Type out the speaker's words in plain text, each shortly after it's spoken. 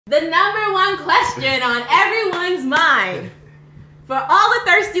The number one question on everyone's mind. For all the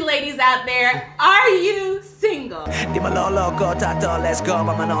thirsty ladies out there, are you single? Let's go,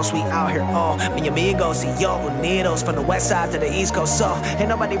 but my no sweet out here. Oh, mi amigo, si yo unidos from the west side to the east coast. So ain't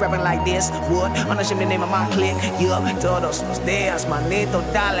nobody rapping like this. Wood, wanna ship the name of my clique. Yo, todos los días, manito,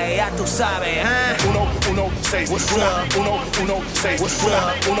 dale, ya tú sabes, huh? Uno, seis, what's up? Uno, seis, what's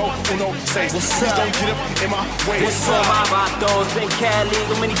up? Uno, seis, what's up? Don't get up in my way. What's up? My vatos in Cali,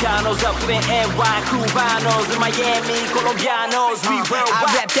 Dominicanos up in NY, Cubanos in Miami, Colombianos. What's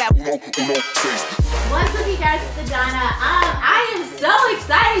up, you guys? It's Adanna. I am so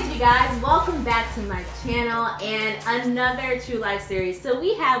excited, you guys. Welcome back to my channel and another True Life series. So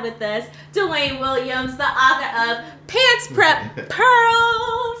we have with us Dwayne Williams, the author of Pance Prep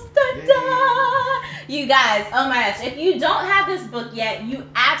Pearls. Da-da! You guys, oh my gosh, if you don't have this book yet, you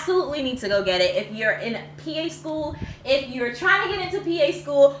absolutely need to go get it. If you're in PA school, if you're trying to get into PA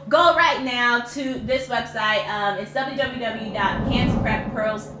school, go right now to this website. It's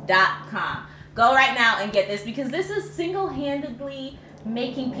www.pancepreppearls.com. Go right now and get this, because this is single-handedly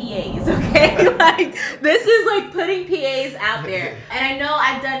making PAs, okay? Like, this is like putting PAs out there. And I know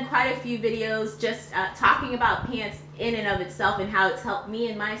I've done quite a few videos just talking about pants in and of itself and how it's helped me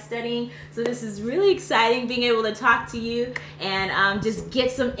in my studying. So this is really exciting, being able to talk to you and just get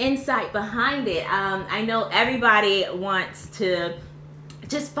some insight behind it. I know everybody wants to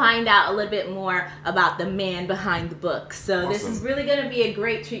just find out a little bit more about the man behind the book. So This is really going to be a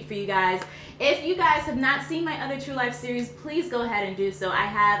great treat for you guys. If you guys have not seen my other True Life series, please go ahead and do so. I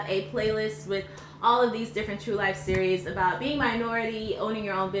have a playlist with all of these different True Life series about being minority, owning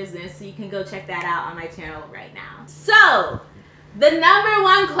your own business, so you can go check that out on my channel right now. So, the number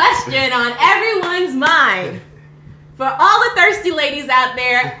one question on everyone's mind, for all the thirsty ladies out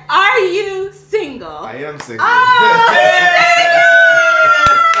there, are you single? I am single. Oh,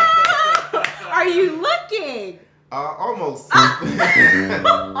 single! Are you looking? Almost. Almost.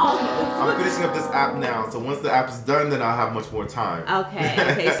 I'm finishing up this app now, so once the app is done, then I'll have much more time.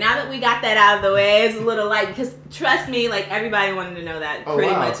 Okay. So now that we got that out of the way, it's a little light, because trust me, like, everybody wanted to know that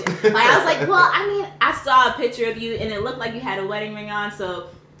pretty much. Like, I was like, well, I mean, I saw a picture of you, and it looked like you had a wedding ring on, so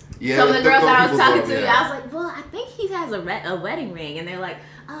yeah, some of the girls that I was talking to, yeah. I was like, well, I think he has a wedding ring, and they're like,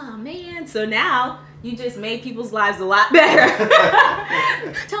 oh man. So now you just made people's lives a lot better.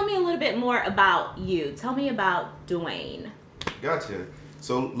 Tell me a little bit more about you. Tell me about Dwayne. Gotcha.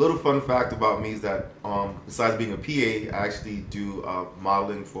 So, little fun fact about me is that besides being a PA, I actually do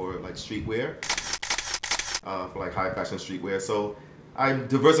modeling for like streetwear, for like high fashion streetwear. So I'm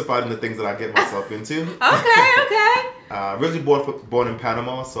diversified in the things that I get myself into. Okay. Originally born in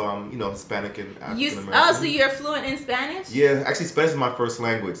Panama, so I'm Hispanic and African American. Oh, so you're fluent in Spanish? Yeah, actually Spanish is my first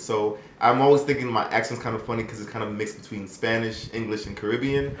language, so I'm always thinking my accent's kind of funny because it's kind of mixed between Spanish, English, and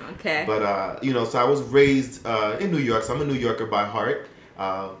Caribbean. Okay. But so I was raised in New York, so I'm a New Yorker by heart,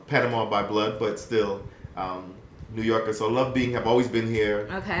 Panama by blood, but still New Yorker. So I love have always been here.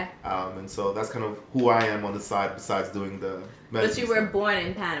 Okay. And so that's kind of who I am on the side, besides doing the medicine. But you were born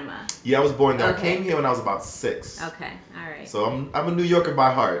in Panama. Yeah, I was born there. Okay. I came here when I was about 6. Okay, all right. So I'm a New Yorker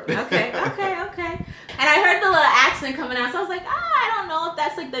by heart. Okay. And I heard the little accent coming out, so I was like, I don't know if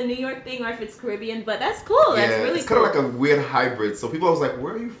that's like the New York thing or if it's Caribbean, but that's cool. Yeah, that's really it's cool. kind of like a weird hybrid. So people always like,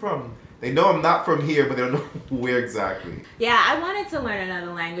 where are you from? They know I'm not from here, but they don't know where exactly. Yeah, I wanted to learn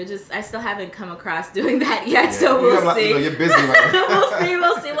another language. I still haven't come across doing that yet, Yeah, so we'll see. You're busy right now.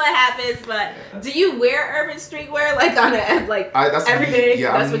 We'll see what happens. But do you wear urban streetwear like on every day?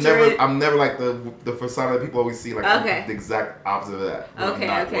 Yeah, that's I'm never like the persona that people always see. Like the exact opposite of that.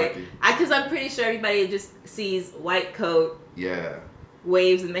 Okay. Because I'm pretty sure everybody just sees white coat. Yeah.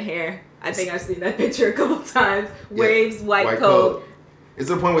 Waves in the hair. I think I've seen that picture a couple times. Waves, white coat. It's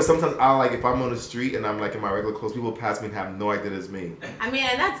to the point where sometimes if I'm on the street and I'm like in my regular clothes, people pass me and have no idea it's me. I mean,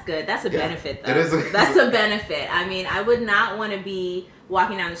 and that's good. That's a benefit, though. It is. That's a benefit. I mean, I would not want to be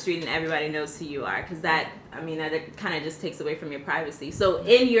walking down the street and everybody knows who you are, because that kind of just takes away from your privacy. So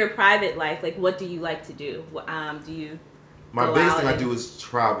in your private life, like, what do you like to do? Do you My biggest thing I do is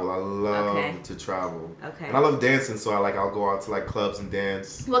travel. I love to travel. Okay. And I love dancing, so I'll go out to like clubs and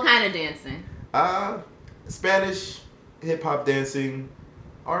dance. What kind of dancing? Spanish, hip hop dancing,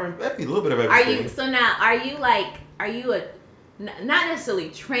 R&B, a little bit of everything. Are you not necessarily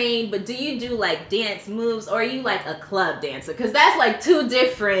trained, but do you do like dance moves, or are you like a club dancer? Because that's like two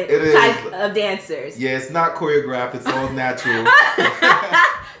different types of dancers. Yeah, it's not choreographed. It's all natural.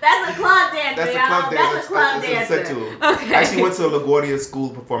 That's a club dancer. That's a club dancer. That's a club dancer. Okay. I actually went to LaGuardia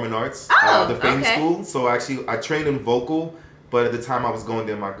School of Performing Arts, the Fame School. So I trained in vocal, but at the time I was going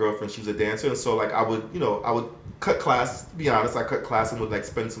there, my girlfriend, she was a dancer, and so like I would cut class. To be honest, I cut class and would like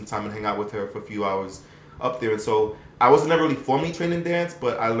spend some time and hang out with her for a few hours up there. And so I was never really formally trained in dance,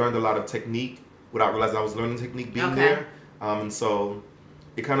 but I learned a lot of technique without realizing I was learning technique being there. And so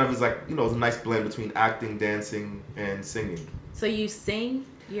it kind of is like, you know, it's a nice blend between acting, dancing, and singing. So you sing?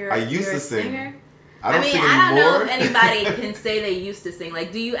 I used to sing. Singer? I don't sing I don't anymore. know if anybody can say they used to sing.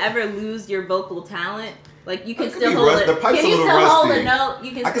 Like, do you ever lose your vocal talent? Like, you can still hold it. The pipe's Can a you little still hold rusty. a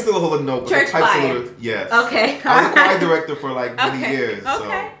note? I can still hold a note, but church the pipe's choir. a little, yes. Okay. I was a choir director for like many years.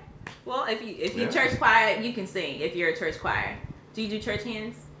 Okay. So. Well, if you church choir, you can sing if you're a church choir. Do you do church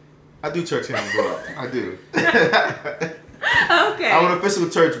hands? I do church hands, bro. I do. Okay. I'm an official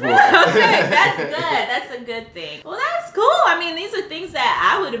church boy. Okay, that's good. That's a good thing. Well, that's cool. I mean, these are things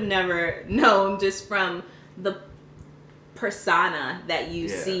that I would have never known just from the persona that you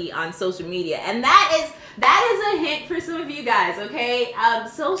see on social media. And that is a hint for some of you guys, okay?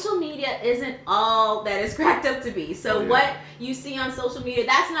 Social media isn't all that it's cracked up to be. So what you see on social media,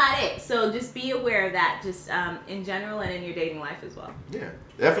 that's not it. So just be aware of that, just in general and in your dating life as well. Yeah,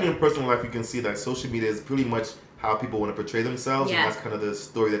 definitely in personal life, you can see that social media is pretty much how people want to portray themselves, and that's kind of the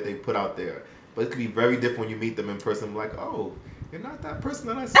story that they put out there. But it could be very different when you meet them in person, like, oh, you're not that person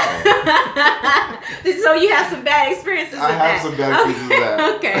that I saw. So you have some bad experiences with that. I have some bad experiences with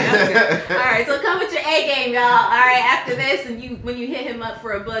that. Okay. All right, so come with your A game, y'all. All right, after this, and when you hit him up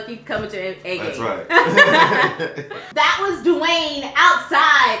for a book, you come with your A game. That's right. That was Dwayne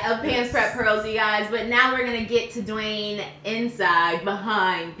outside of Pance Prep Pearls, you guys. But now we're gonna get to Dwayne inside,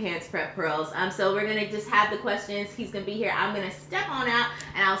 behind Pance Prep Pearls. So we're gonna just have the questions. He's gonna be here. I'm gonna step on out,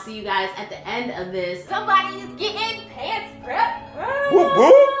 and I'll see you guys at the end of this. Somebody is getting Pance Prep Pearls. Whoop,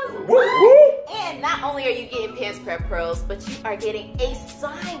 whoop, whoop, whoop. And not only are you getting Pance Prep Pearls, but you are getting a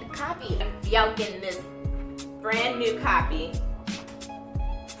signed copy. Y'all getting this brand new copy,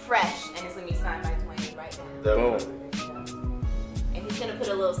 fresh, and it's gonna be signed by Dwayne right now. Boom. And he's gonna put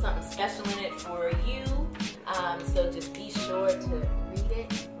a little something special in it for you. So just be sure to read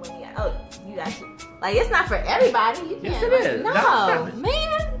it when you got to. Like, it's not for everybody. You can't. Yes, it is. No,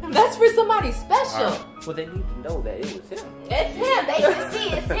 man, that's for somebody special. Well, they need to know that it was him. It's him. They can see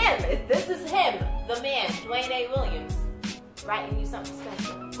it's him. This is him, the man, Dwayne A. Williams, writing you something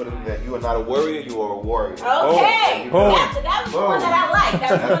special. But that you are not a warrior, you are a warrior. Okay. Boom. That was the one that I liked.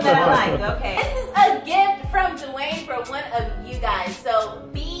 That was the one that I liked. Okay. This is a gift from Dwayne for one of you guys. So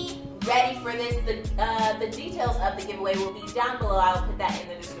be ready for this. The details of the giveaway will be down below. I will put that in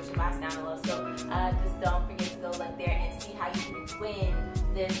the description box down below. So just don't forget to go look there and see how you can win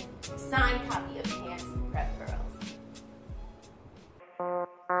this signed copy of Pance Prep Pearls.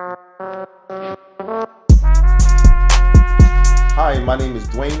 Hi, my name is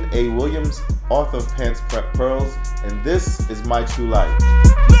Dwayne A. Williams, author of Pance Prep Pearls, and this is my true life.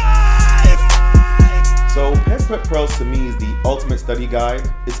 So Pance Prep Pearls to me is the ultimate study guide.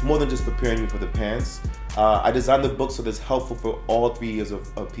 It's more than just preparing you for the pants. I designed the book so that it's helpful for all 3 years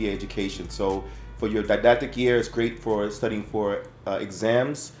of PA education. So for your didactic year, it's great for studying for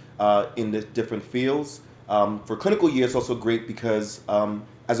exams in the different fields. For clinical year, it's also great because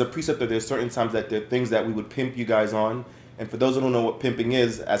as a preceptor, there's certain times that there are things that we would pimp you guys on. And for those who don't know what pimping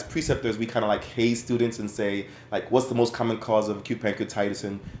is, as preceptors, we kind of like haze students and say, like, what's the most common cause of acute pancreatitis?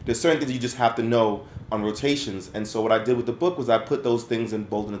 And there's certain things you just have to know on rotations. And so what I did with the book was I put those things in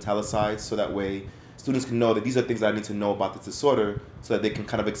bold and italicized so that way students can know that these are things that I need to know about this disorder so that they can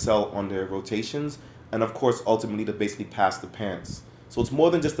kind of excel on their rotations. And of course, ultimately to basically pass the pants. So it's more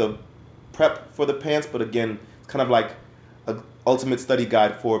than just a prep for the pants, but again, it's kind of like an ultimate study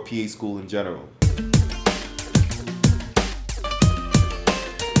guide for PA school in general.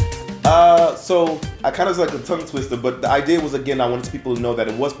 So I kind of was like a tongue twister, but the idea was, again, I wanted people to know that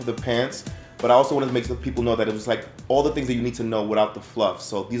it was for the pants, but I also wanted to make some people know that it was like all the things that you need to know without the fluff.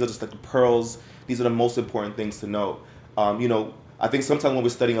 So these are just like the pearls. These are the most important things to know. You know, I think sometimes when we're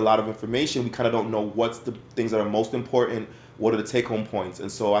studying a lot of information, we kind of don't know what's the things that are most important, what are the take-home points.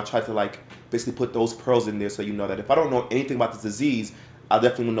 And so I tried to like basically put those pearls in there so you know that if I don't know anything about this disease, I'll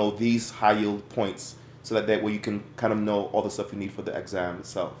definitely know these high-yield points so that way you can kind of know all the stuff you need for the exam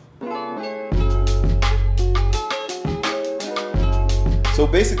itself. So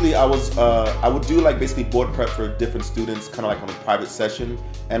basically, I would do like basically board prep for different students, kind of like on a private session,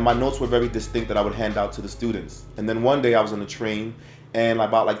 and my notes were very distinct that I would hand out to the students. And then one day I was on a train, and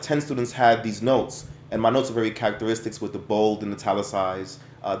about like 10 students had these notes, and my notes are very characteristics with the bold and italicized.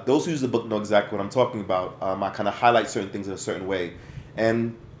 Those who use the book know exactly what I'm talking about. I kind of highlight certain things in a certain way,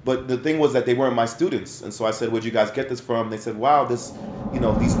 but the thing was that they weren't my students, and so I said, "Where'd you guys get this from?" They said, "Wow, these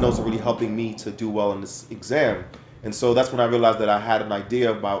notes are really helping me to do well in this exam." And so that's when I realized that I had an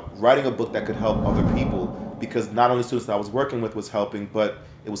idea about writing a book that could help other people because not only students that I was working with was helping, but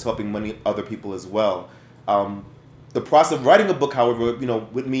it was helping many other people as well. The process of writing a book, however,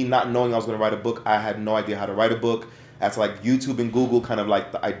 with me not knowing I was going to write a book, I had no idea how to write a book. I had to like YouTube and Google kind of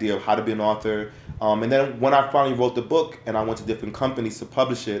like the idea of how to be an author. And then when I finally wrote the book and I went to different companies to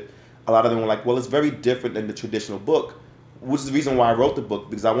publish it, a lot of them were like, well, it's very different than the traditional book, which is the reason why I wrote the book,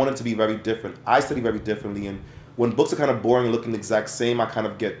 because I wanted it to be very different. I study very differently, and when books are kind of boring and looking the exact same, I kind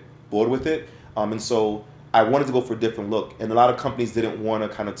of get bored with it. And so I wanted to go for a different look. And a lot of companies didn't want to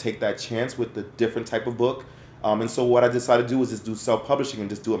kind of take that chance with the different type of book. And so what I decided to do was just do self-publishing and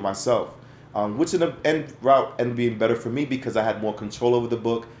just do it myself, which in the end route ended up being better for me because I had more control over the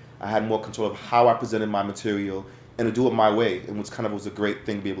book. I had more control of how I presented my material and to do it my way, and which kind of was a great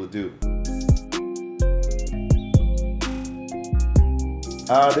thing to be able to do.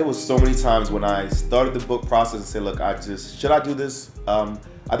 There was so many times when I started the book process and said, look, should I do this?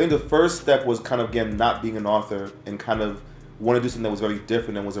 I think the first step was kind of, again, not being an author and kind of want to do something that was very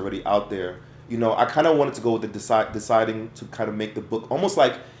different and was already out there. I kind of wanted to go with the deciding to kind of make the book almost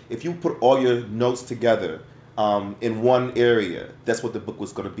like if you put all your notes together in one area, that's what the book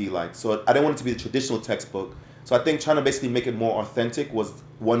was going to be like. So I didn't want it to be the traditional textbook. So I think trying to basically make it more authentic was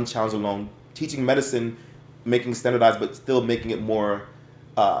one challenge along. Teaching medicine, making standardized, but still making it more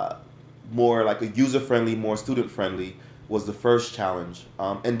like a user-friendly, more student-friendly was the first challenge.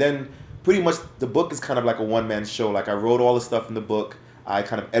 And then pretty much the book is kind of like a one-man show. Like I wrote all the stuff in the book. I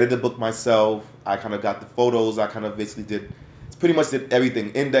kind of edited the book myself. I kind of got the photos. I kind of basically pretty much did everything.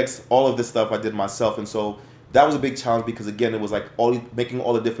 Index, all of this stuff I did myself. And so that was a big challenge because, again, it was like making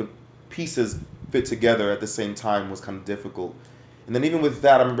all the different pieces fit together at the same time was kind of difficult. And then even with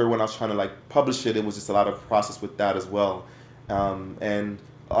that, I remember when I was trying to like publish it, it was just a lot of process with that as well. And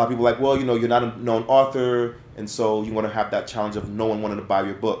a lot of people were like, well, you're not a known author, and so you want to have that challenge of no one wanting to buy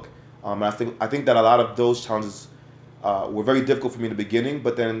your book. And I think that a lot of those challenges were very difficult for me in the beginning,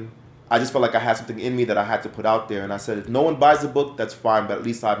 but then I just felt like I had something in me that I had to put out there. And I said, if no one buys the book, that's fine, but at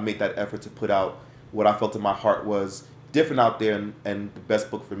least I've made that effort to put out what I felt in my heart was different out there and the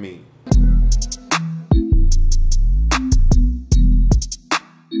best book for me.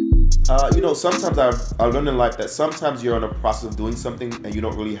 Sometimes I've learned in life that sometimes you're in a process of doing something and you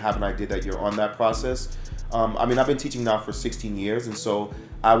don't really have an idea that you're on that process. I've been teaching now for 16 years, and so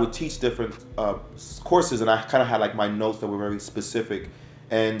I would teach different courses, and I kind of had like my notes that were very specific,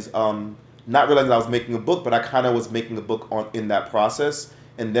 and not realizing I was making a book, but I kind of was making a book in that process.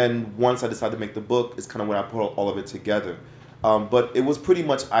 And then once I decided to make the book, is kind of when I put all of it together. But it was pretty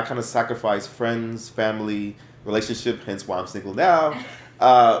much, I kind of sacrificed friends, family, relationship, hence why I'm single now.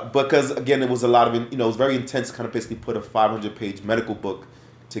 Because again, it was a lot of, it was very intense to kind of basically put a 500-page medical book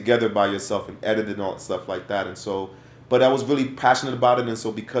together by yourself and edit it and all stuff like that. And so, but I was really passionate about it. And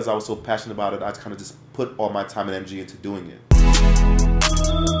so because I was so passionate about it, I kind of just put all my time and energy into doing it.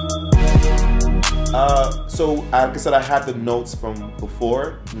 So like I said, I had the notes from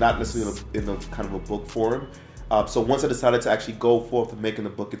before, not necessarily in a kind of a book form. So once I decided to actually go forth with making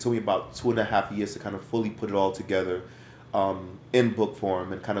the book, it took me about 2.5 years to kind of fully put it all together in book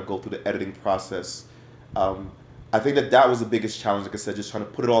form and kind of go through the editing process. I think that was the biggest challenge, like I said, just trying to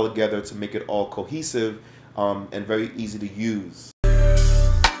put it all together to make it all cohesive and very easy to use.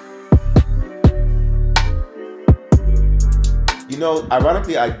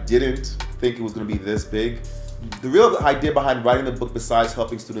 Ironically, I didn't think it was going to be this big. The real idea behind writing the book, besides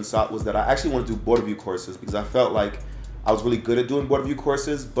helping students out, was that I actually wanted to do board review courses because I felt like I was really good at doing board review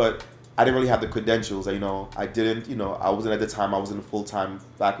courses, but I didn't really have the credentials. I wasn't at the time, I wasn't a full-time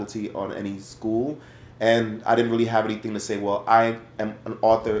faculty on any school, and I didn't really have anything to say, well, I am an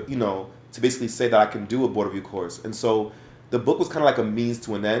author, to basically say that I can do a board review course. And so the book was kind of like a means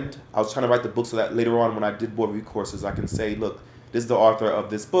to an end. I was trying to write the book so that later on when I did board review courses, I can say, look, this is the author of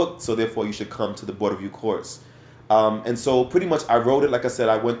this book, so therefore you should come to the board review course. And so pretty much I wrote it, like I said,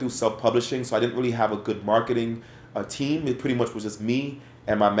 I went through self-publishing, so I didn't really have a good marketing team. It pretty much was just me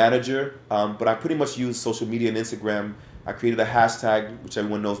and my manager, but I pretty much used social media and Instagram. I created a hashtag, which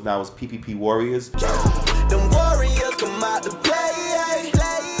everyone knows now is PPP Warriors. Them warriors come out to play,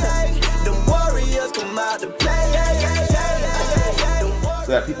 them warriors come out to play.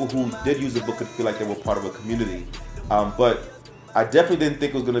 So that people who did use the book could feel like they were part of a community. But I definitely didn't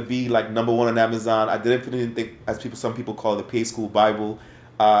think it was going to be like #1 on Amazon. I definitely didn't think, as some people call it, the Pay School Bible.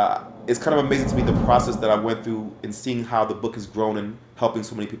 It's kind of amazing to me the process that I went through in seeing how the book has grown and helping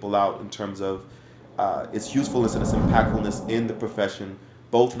so many people out in terms of its usefulness and its impactfulness in the profession,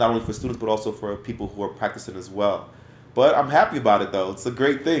 both not only for students but also for people who are practicing as well. But I'm happy about it though. It's a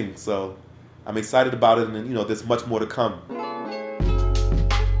great thing. So I'm excited about it, and there's much more to come.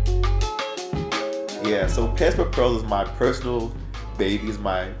 Yeah, so Pance Prep Pearls is my personal baby. It's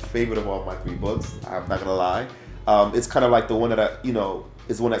my favorite of all my 3 books. I'm not gonna lie. It's kind of like the one that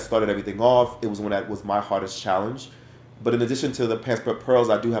is the one that started everything off. It was one that was my hardest challenge. But in addition to the Pance Prep Pearls,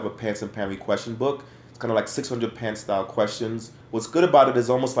 I do have a Pants and Pammy question book. It's kind of like 600 pants style questions. What's good about it is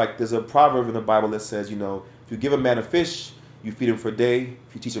almost like there's a proverb in the Bible that says, if you give a man a fish, you feed him for a day.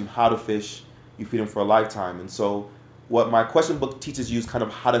 If you teach him how to fish, you feed him for a lifetime. And so what my question book teaches you is kind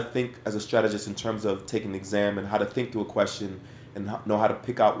of how to think as a strategist in terms of taking an exam and how to think through a question and know how to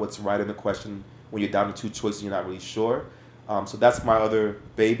pick out what's right in the question when you're down to 2 choices and you're not really sure. So that's my other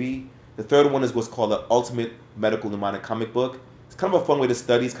baby. The third one is what's called the Ultimate Medical Mnemonic Comic Book. It's kind of a fun way to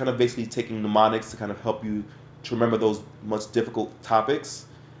study. It's kind of basically taking mnemonics to kind of help you to remember those much difficult topics.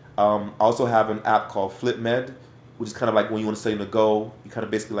 I also have an app called FlipMed, which is kind of like when you want to study on the go. You kind of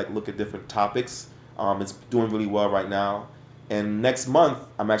basically like look at different topics. It's doing really well right now. And next month,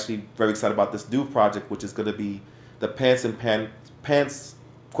 I'm actually very excited about this new project, which is going to be the Pants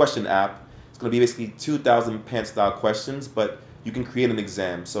question app. It's going to be basically 2,000 pants style questions, but you can create an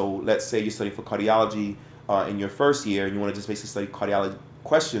exam. So let's say you're studying for cardiology in your first year and you want to just basically study cardiology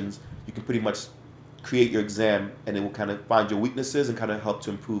questions, you can pretty much create your exam and it will kind of find your weaknesses and kind of help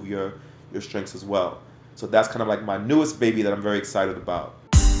to improve your strengths as well. So that's kind of like my newest baby that I'm very excited about.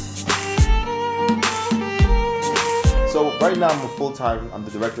 So right now I'm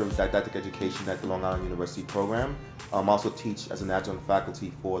the director of didactic education at the Long Island University program. I also teach as an adjunct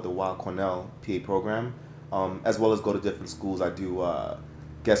faculty for the Weill Cornell PA program, as well as go to different schools. I do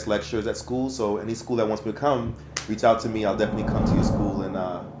guest lectures at schools, so any school that wants me to come, reach out to me. I'll definitely come to your school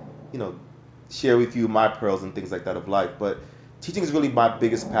and share with you my pearls and things like that of life. But teaching is really my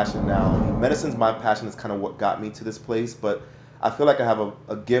biggest passion now. Medicine's my passion. Is kind of what got me to this place, but I feel like I have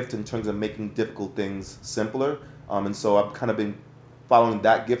a gift in terms of making difficult things simpler. And so I've kind of been following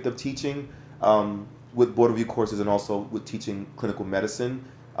that gift of teaching with board review courses and also with teaching clinical medicine.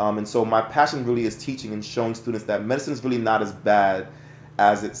 And so my passion really is teaching and showing students that medicine is really not as bad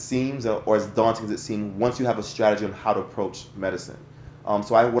as it seems or as daunting as it seems once you have a strategy on how to approach medicine.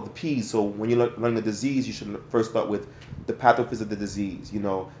 So I work with the P's. So when you're learning the disease, you should first start with the pathophys of the disease.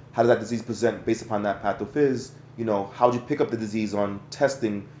 How does that disease present based upon that pathophys? How do you pick up the disease on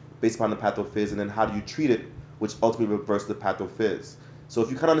testing based upon the pathophys, and then how do you treat it, which ultimately reverses the pathophys. So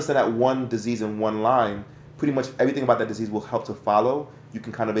if you kind of understand that one disease in one line, pretty much everything about that disease will help to follow. You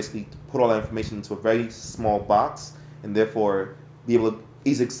can kind of basically put all that information into a very small box and therefore be able to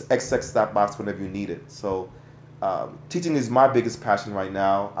easily access that box whenever you need it. So teaching is my biggest passion right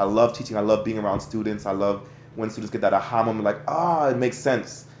now. I love teaching. I love being around students. I love when students get that aha moment like, it makes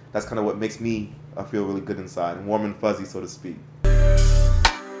sense. That's kind of what makes me feel really good inside, and warm and fuzzy, so to speak.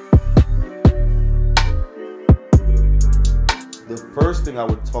 The first thing I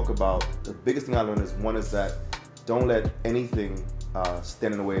would talk about, the biggest thing I learned is that don't let anything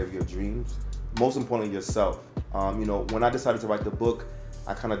stand in the way of your dreams. Most importantly, yourself. When I decided to write the book,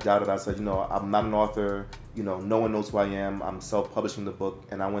 I kind of doubted. I said, I'm not an author. No one knows who I am. I'm self-publishing the book,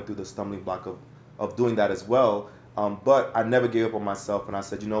 and I went through the stumbling block of doing that as well. But I never gave up on myself, and I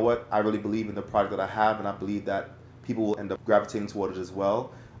said, you know what? I really believe in the product that I have, and I believe that people will end up gravitating toward it as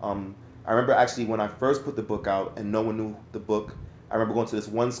well. I remember actually when I first put the book out and no one knew the book, I remember going to this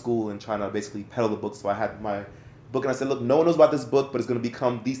one school and trying to basically peddle the book. So I had my book and I said, look, no one knows about this book, but it's going to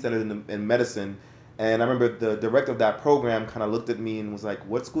become the standard in medicine. And I remember the director of that program kind of looked at me and was like,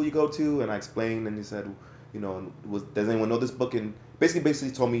 what school you go to? And I explained, and he said, does anyone know this book? And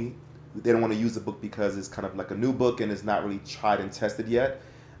basically told me they don't want to use the book because it's kind of like a new book and it's not really tried and tested yet.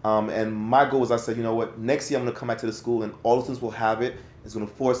 And my goal was, I said, you know what, next year I'm going to come back to the school and all the students will have it. It's going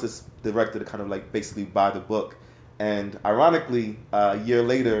to force this director to kind of like basically buy the book. And ironically, a year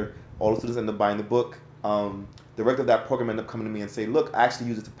later, all the students ended up buying the book. The director of that program ended up coming to me and saying, look, I actually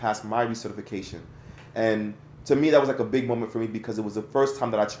used it to pass my recertification. And to me, that was like a big moment for me because it was the first time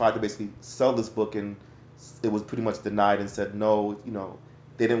that I tried to basically sell this book and it was pretty much denied and said no,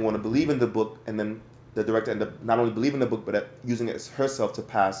 they didn't want to believe in the book. And then the director ended up not only believing the book, but using it herself to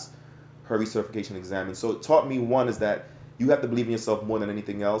pass her recertification exam. And so it taught me, one, is that you have to believe in yourself more than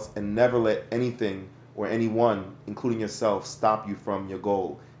anything else and never let anything or anyone, including yourself, stop you from your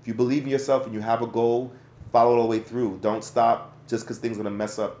goal. If you believe in yourself and you have a goal, follow it all the way through. Don't stop just because things are going to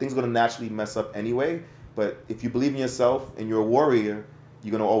mess up. Things are going to naturally mess up anyway, but if you believe in yourself and you're a warrior,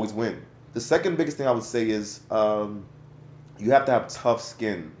 you're going to always win. The second biggest thing I would say is you have to have tough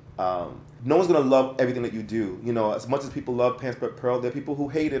skin. No one's going to love everything that you do. As much as people love Pance Prep Pearl, there are people who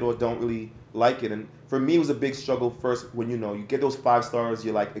hate it or don't really like it. And for me, it was a big struggle first when, you get those 5 stars,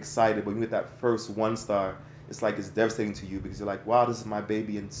 you're like excited, but when you get that first 1 star, it's like it's devastating to you because you're like, wow, this is my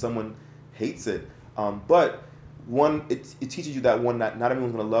baby, and someone hates it. But one, it teaches you that one, not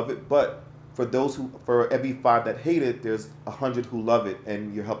everyone's gonna love it, but for every 5 that hate it, there's 100 who love it,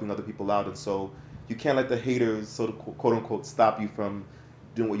 and you're helping other people out. And so you can't let the haters, sort of quote unquote, stop you from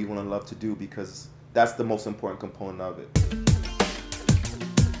doing what you want to love to do, because that's the most important component of it.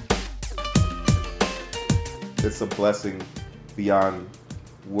 It's a blessing beyond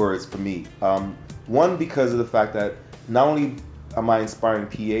words for me. One, because of the fact that not only am I inspiring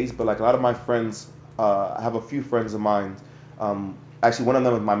PAs, but like a lot of my friends, I have a few friends of mine. Actually, one of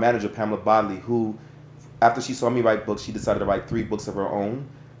them is my manager, Pamela Bodley, who, after she saw me write books, she decided to write 3 books of her own.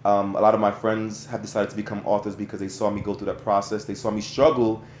 A lot of my friends have decided to become authors because they saw me go through that process. They saw me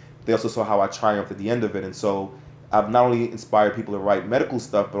struggle. They also saw how I triumphed at the end of it. And so I've not only inspired people to write medical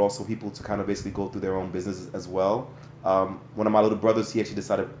stuff, but also people to kind of basically go through their own businesses as well. One of my little brothers, he actually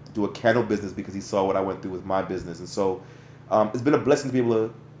decided to do a candle business because he saw what I went through with my business. And so it's been a blessing to be able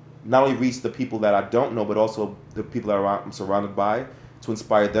to not only reach the people that I don't know, but also the people that I'm surrounded by, to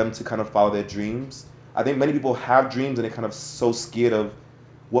inspire them to kind of follow their dreams. I think many people have dreams and they're kind of so scared of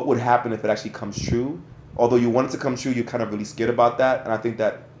what would happen if it actually comes true. Although you want it to come true, you're kind of really scared about that. And I think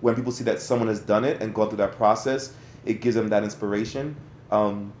that when people see that someone has done it and gone through that process, it gives them that inspiration.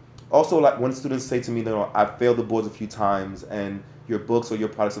 Also, like when students say to me, I've failed the boards a few times and your books or your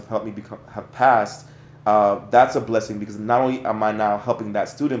products have helped me have passed, that's a blessing, because not only am I now helping that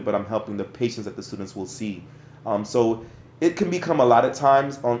student, but I'm helping the patients that the students will see. So it can become a lot at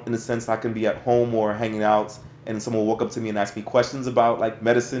times, in the sense I can be at home or hanging out and someone will walk up to me and ask me questions about like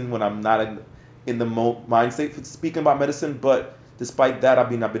medicine when I'm not in the mind state for speaking about medicine. But despite that, I've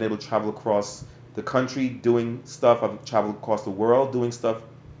been able to travel across the country doing stuff. I've traveled across the world doing stuff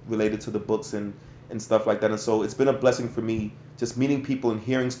related to the books and stuff like that. And so it's been a blessing for me just meeting people and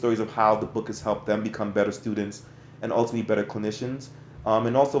hearing stories of how the book has helped them become better students and ultimately better clinicians.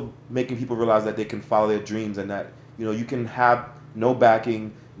 And also making people realize that they can follow their dreams, and that you can have no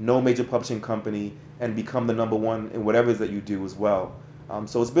backing, no major publishing company, and become the #1 in whatever it is that you do as well.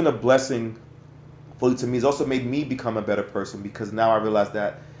 So it's been a blessing fully to me. It's also made me become a better person, because now I realize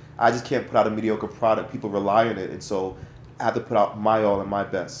that I just can't put out a mediocre product. People rely on it, and so I have to put out my all and my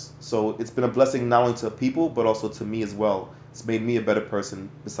best. So it's been a blessing not only to people, but also to me as well. It's made me a better person,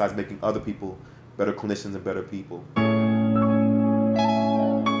 besides making other people better clinicians and better people.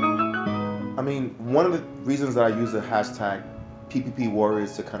 I mean, one of the reasons that I use the hashtag PPP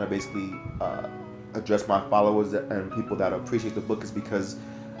Warriors to kind of basically address my followers and people that appreciate the book is because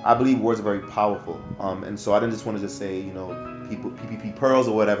I believe words are very powerful. And so I didn't just want to just say, people PPP Pearls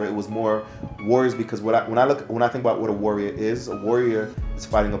or whatever. It was more warriors, because when I think about what a warrior is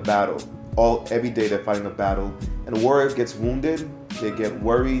fighting a battle. Every day they're fighting a battle, and a warrior gets wounded, they get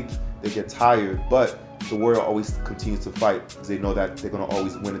worried, they get tired, but the warrior always continues to fight because they know that they're going to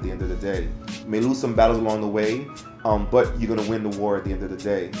always win at the end of the day. You may lose some battles along the way, but you're going to win the war at the end of the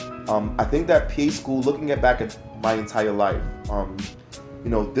day. I think that PA school, looking back at my entire life,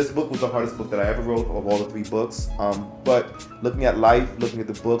 this book was the hardest book that I ever wrote of all the 3 books. But looking at life, looking at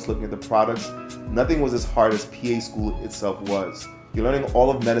the books, looking at the products, nothing was as hard as PA school itself was. You're learning all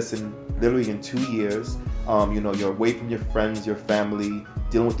of medicine literally in 2 years. You're away from your friends, your family,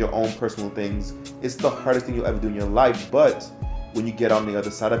 dealing with your own personal things. It's the hardest thing you'll ever do in your life, but when you get on the other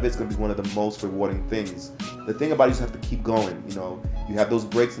side of it, it's going to be one of the most rewarding things. The thing about it, you just have to keep going. You have those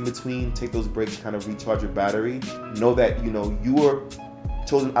breaks in between. Take those breaks to kind of recharge your battery. Know that, you were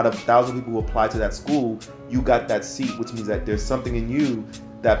chosen out of 1,000 people who applied to that school. You got that seat, which means that there's something in you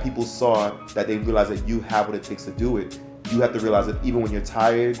that people saw, that they realize that you have what it takes to do it. You have to realize that even when you're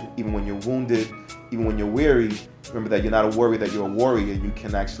tired, even when you're wounded, even when you're weary, remember that you're not a warrior, that you're a warrior, and you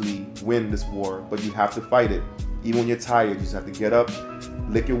can actually win this war, but you have to fight it. Even when you're tired, you just have to get up,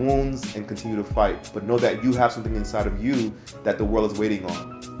 lick your wounds, and continue to fight. But know that you have something inside of you that the world is waiting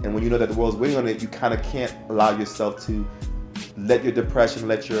on. And when you know that the world is waiting on it, you kind of can't allow yourself to let your depression,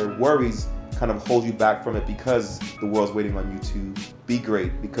 let your worries kind of hold you back from it, because the world's waiting on you to be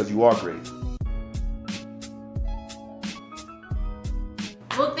great, because you are great.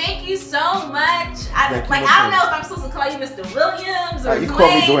 Well, thank you so much. I don't know if I'm supposed to call you Mr. Williams or you Dwayne. call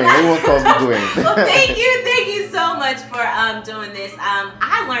me Dwayne. Everyone calls me Dwayne. Well, thank you so much for doing this.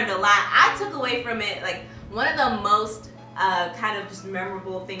 I learned a lot. I took away from it, like, one of the most kind of just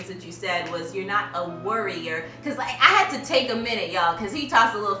memorable things that you said was, you're not a worrier. Because like, I had to take a minute, y'all, because he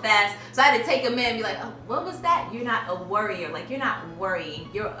talks a little fast. So I had to take a minute and be like, oh, what was that? You're not a worrier. Like, you're not worrying.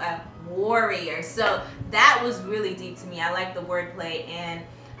 You're a warrior. So that was really deep to me. I like the wordplay. And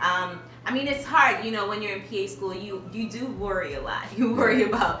I mean, it's hard, you know, when you're in PA school, you do worry a lot. You worry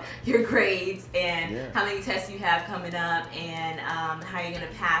about your grades and how many tests you have coming up, and how you're going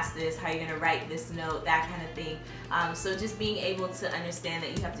to pass this, how you're going to write this note, that kind of thing. So just being able to understand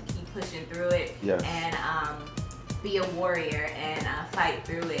that you have to keep pushing through it and be a warrior and fight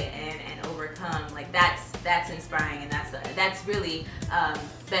through it and overcome, like that's inspiring, and that's really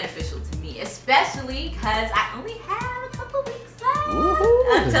beneficial to me, especially because I only have a couple weeks left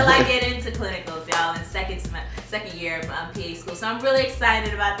until I get into clinicals, y'all, in second year of PA school. So I'm really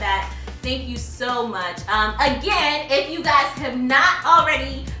excited about that. Thank you so much. Again, if you guys have not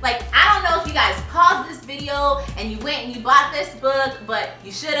already, like, I don't know if you guys paused this video and you went and you bought this book, but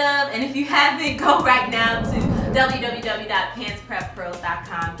you should have. And if you haven't, go right now to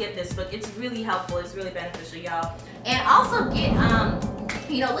www.pancepreppearls.com. Get this book. It's really helpful. It's really beneficial, y'all. And also get,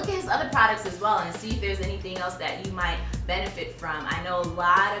 you know, look at his other products as well and see if there's anything else that you might benefit from. I know a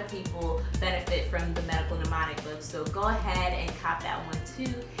lot of people benefit from the medical mnemonic book, so go ahead and cop that one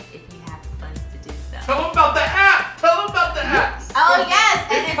too if you have funds to do so. Tell them about the app! Tell them about the app! Oh yes,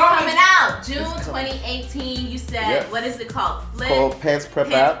 and it's coming out June 2018. You said, what is it called? It's called Pance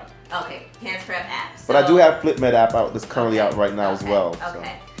Prep app. Okay, Pance Prep app. So, but I do have Flip Med app out that's currently out right now as well.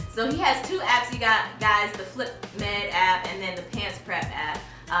 Okay. So he has two apps. You got, guys, the Flip Med app and then the Pance Prep app.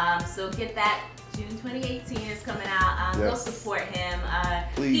 So get that. June 2018 is coming out. Go support him.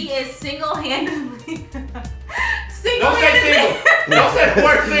 He is single-handedly. Don't say single. Don't say the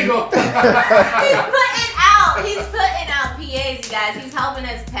word single. He's putting out PAs, you guys. He's helping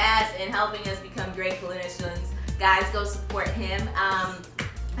us pass and helping us become great clinicians. Guys, go support him.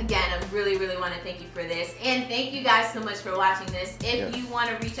 Again, I really, really want to thank you for this. And thank you guys so much for watching this. If you want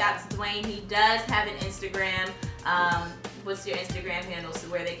to reach out to Dwayne, he does have an Instagram. What's your Instagram handle so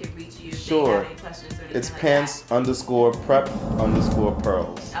where they can reach you if they have any questions or anything? It's like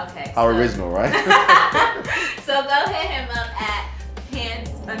Pance_Prep_Pearls. Okay. Our original, right? So go hit him up at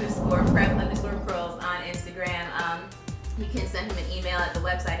Pance_Prep_Pearls on Instagram. You can send him an email at the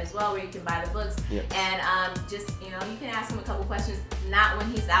website as well where you can buy the books. And just, you know, you can ask him a couple questions, not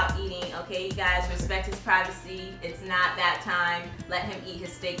when he's out eating, okay? You guys respect his privacy. It's not that time. Let him eat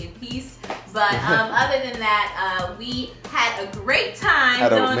his steak in peace. But other than that, we had a great time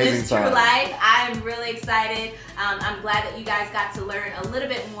doing this True Life. I'm really excited. I'm glad that you guys got to learn a little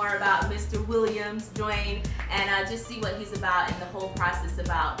bit more about Mr. Williams, Dwayne, and just see what he's about and the whole process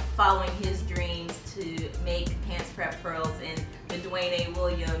about following his dreams to make Pance Prep Pearls and the Dwayne A.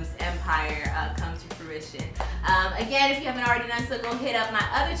 Williams empire come to fruition. Again, if you haven't already done so, go hit up my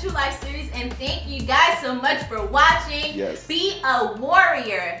other True Life series, and thank you guys so much for watching. Be a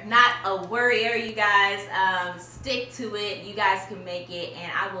warrior, not a worrier, you guys. Stick to it. You guys can make it,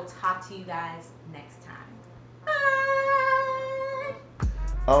 and I will talk to you guys next time.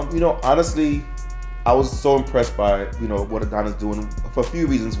 Bye. You know, honestly, I was so impressed by, you know, what Adanna's doing for a few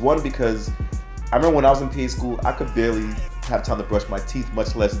reasons. One, because I remember when I was in PA school, I could barely have time to brush my teeth,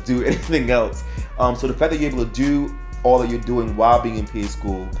 much less do anything else. So the fact that you're able to do all that you're doing while being in PA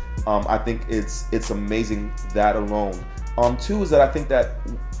school, I think it's amazing, that alone. Two is that I think that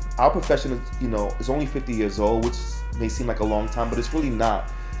our profession is, you know, is only 50 years old, which may seem like a long time, but it's really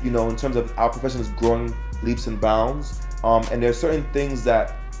not. You know, in terms of our profession is growing leaps and bounds, and there are certain things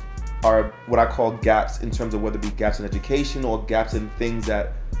that are what I call gaps in terms of whether it be gaps in education or gaps in things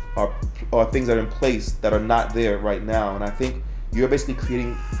that are things that are in place that are not there right now. And I think you're basically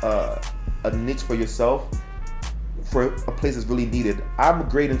creating a niche for yourself for a place that's really needed. I'm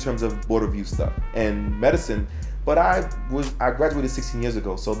great in terms of board review stuff and medicine, but I graduated 16 years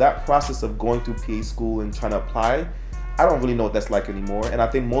ago, so that process of going through PA school and trying to apply, I don't really know what that's like anymore. And I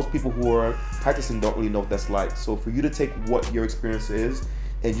think most people who are practicing don't really know what that's like. So for you to take what your experience is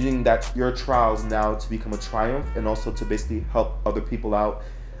and using that your trials now to become a triumph and also to basically help other people out,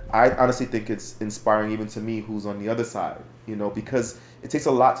 I honestly think it's inspiring even to me who's on the other side, you know, because it takes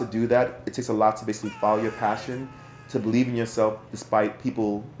a lot to do that. It takes a lot to basically follow your passion, to believe in yourself despite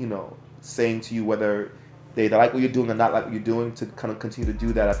people, you know, saying to you whether they like what you're doing or not like what you're doing, to kind of continue to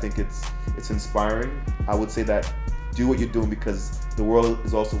do that. I think it's inspiring. I would say that do what you're doing because the world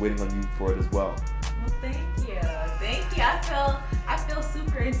is also waiting on you for it as well. Well, thank you. Thank you. I feel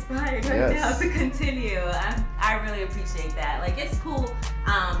super inspired right now to continue. I really appreciate that. Like, it's cool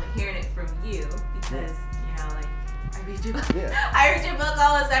hearing it from you because, you know, like, I read your book. I read your book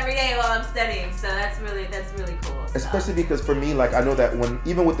almost every day while I'm studying, so that's really cool. Especially because for me, like, I know that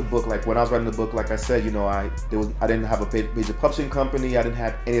even with the book, like when I was writing the book, like I said, you know, I didn't have a major publishing company. I didn't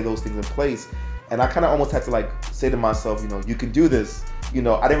have any of those things in place, and I kind of almost had to like say to myself, you know, you can do this. You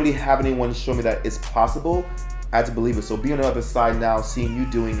know, I didn't really have anyone show me that it's possible. I had to believe it. So being on the other side now, seeing you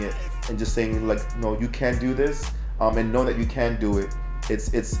doing it, and just saying like, no, you can do this, and know that you can do it.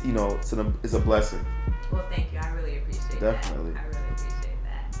 It's you know, it's a blessing. Well, thank you. I really appreciate Definitely. that. I really appreciate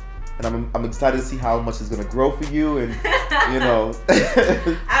that. And I'm excited to see how much it's gonna grow for you, and you know.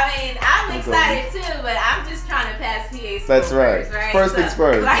 I mean, I'm excited too, but I'm just trying to pass PA school. That's right. First things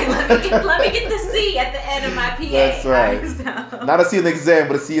first. Like, let me get the C at the end of my PA. That's right. So. Not a C in the exam,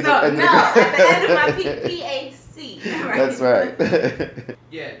 but a C in the end. No, at the end of my PAC. Right? That's right.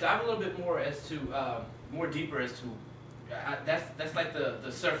 Yeah, dive a little bit more as to more deeper as to that's like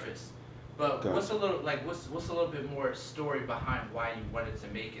the surface. But Okay. what's a little bit more story behind why you wanted to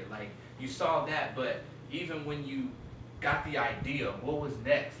make it? Like you saw that, but even when you got the idea, what was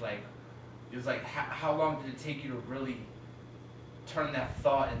next? Like it was like how long did it take you to really turn that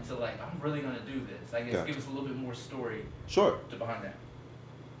thought into like I'm really gonna do this? I guess Gotcha. give us a little bit more story Sure. behind that.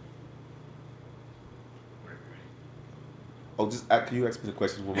 Oh, just can you ask me the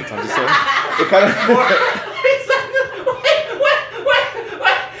question one more time? Just so it kind of.